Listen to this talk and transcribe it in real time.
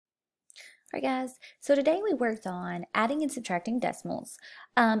Alright guys, so today we worked on adding and subtracting decimals,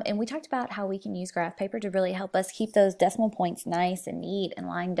 and we talked about how we can use graph paper to really help us keep those decimal points nice and neat and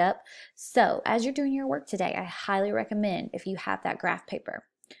lined up. So as you're doing your work today, I highly recommend, if you have that graph paper,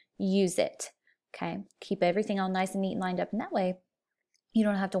 use it. Okay, keep everything all nice and neat and lined up, and that way you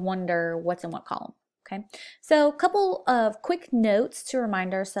don't have to wonder what's in what column. Okay, so a couple of quick notes to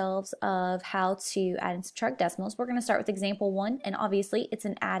remind ourselves of how to add and subtract decimals. We're going to start with example 1, and obviously it's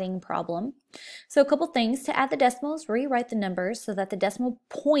an adding problem. So a couple things to add the decimals: rewrite the numbers so that the decimal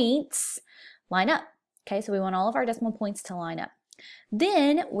points line up. Okay, so we want all of our decimal points to line up.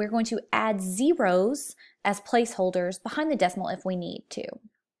 Then we're going to add zeros as placeholders behind the decimal if we need to.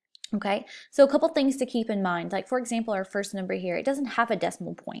 Okay, so a couple things to keep in mind, like for example our first number here, it doesn't have a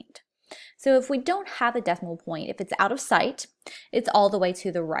decimal point. So if we don't have a decimal point, if it's out of sight, it's all the way to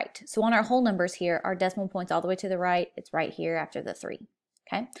the right. So on our whole numbers here, our decimal point's all the way to the right. It's right here after the 3.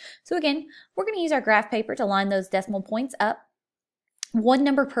 Okay, so again, we're going to use our graph paper to line those decimal points up. One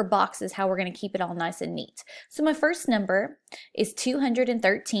number per box is how we're going to keep it all nice and neat. So my first number is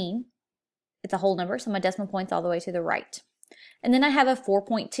 213. It's a whole number, so my decimal point's all the way to the right. And then I have a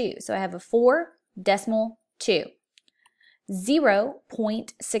 4.2. So I have a 4 decimal 2.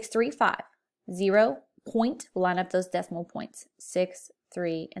 0.635. 0 point, line up those decimal points. 6,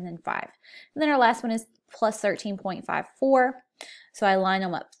 3, and then 5. And then our last one is plus 13.54. So I line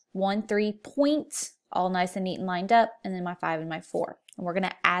them up. 1, 3 points, all nice and neat and lined up, and then my 5 and my 4. And we're going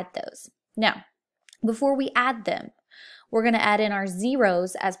to add those. Now, before we add them, we're going to add in our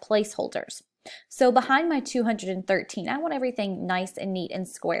zeros as placeholders. So behind my 213, I want everything nice and neat and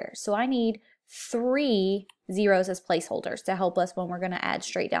square. So I need 3 zeros as placeholders to help us when we're going to add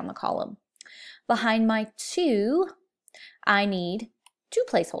straight down the column. Behind my 2, I need 2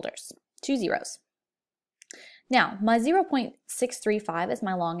 placeholders, 2 zeros. Now, my 0.635 is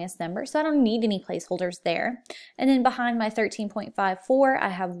my longest number, so I don't need any placeholders there. And then behind my 13.54, I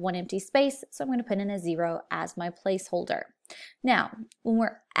have 1 empty space, so I'm going to put in a 0 as my placeholder. Now, when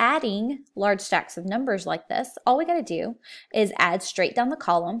we're adding large stacks of numbers like this, all we got to do is add straight down the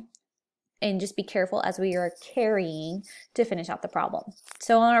column, and just be careful as we are carrying to finish out the problem.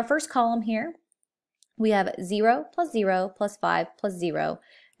 So on our first column here, we have 0 plus 0 plus 5 plus 0,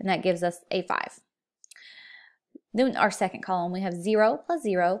 and that gives us a 5. Then our second column, we have 0 plus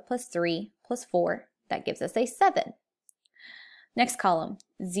 0 plus 3 plus 4, that gives us a 7. Next column,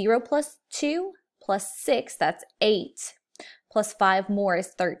 0 plus 2 plus 6, that's 8, plus 5 more is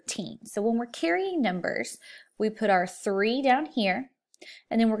 13. So when we're carrying numbers, we put our 3 down here,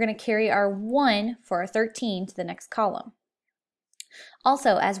 and then we're going to carry our 1 for our 13 to the next column.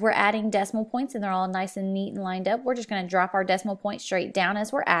 Also, as we're adding decimal points and they're all nice and neat and lined up, we're just going to drop our decimal point straight down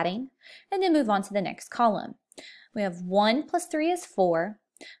as we're adding, and then move on to the next column. We have 1 plus 3 is 4,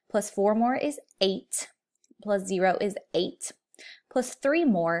 plus 4 more is 8, plus 0 is 8, plus 3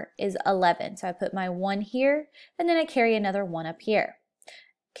 more is 11. So I put my 1 here, and then I carry another 1 up here.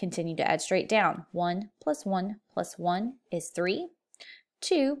 Continue to add straight down. 1 plus 1 plus 1 is 3.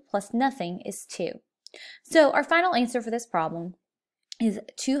 2 plus nothing is 2. So our final answer for this problem is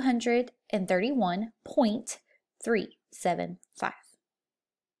 231.375.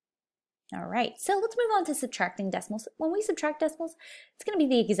 All right, so let's move on to subtracting decimals. When we subtract decimals, it's going to be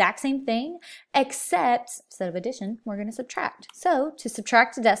the exact same thing, except instead of addition, we're going to subtract. So to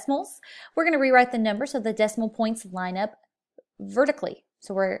subtract decimals, we're going to rewrite the number so the decimal points line up vertically.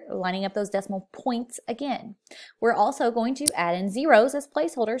 So we're lining up those decimal points again. We're also going to add in zeros as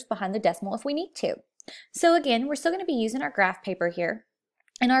placeholders behind the decimal if we need to. So again, we're still going to be using our graph paper here.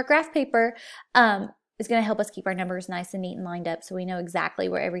 And our graph paper is going to help us keep our numbers nice and neat and lined up so we know exactly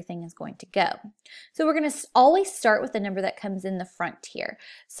where everything is going to go. So we're going to always start with the number that comes in the front here.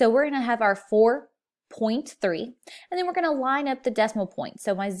 So we're going to have our 4.3, and then we're going to line up the decimal point.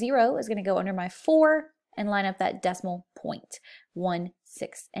 So my 0 is going to go under my 4 and line up that decimal point, 1,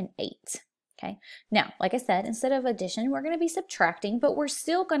 6, and 8. Okay. Now, like I said, instead of addition, we're going to be subtracting, but we're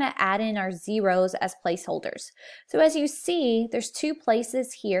still going to add in our zeros as placeholders. So as you see, there's 2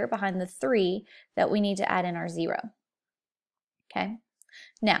 places here behind the 3 that we need to add in our 0. Okay.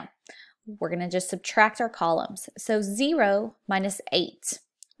 Now, we're going to just subtract our columns. So 0 minus 8.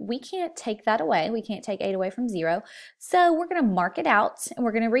 We can't take that away. We can't take 8 away from 0. So we're going to mark it out, and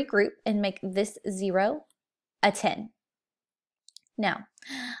we're going to regroup and make this 0 a 10. Now,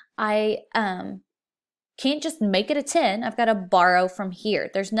 I can't just make it a 10. I've got to borrow from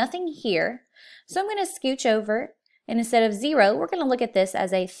here. There's nothing here. So I'm going to scooch over, and instead of 0, we're going to look at this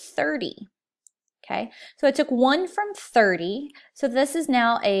as a 30. Okay, so I took 1 from 30. So this is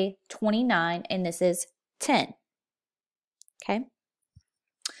now a 29, and this is 10. Okay.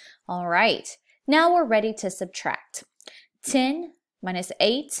 All right, now we're ready to subtract. 10 minus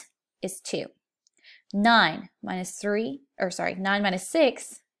 8 is 2. 9 minus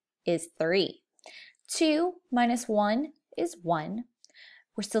 6 is 3. 2 minus 1 is 1.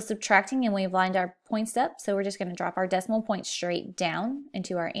 We're still subtracting and we've lined our points up, so we're just going to drop our decimal point straight down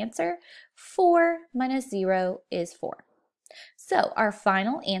into our answer. 4 minus 0 is 4. So our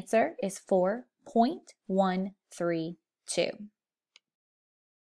final answer is 4.132.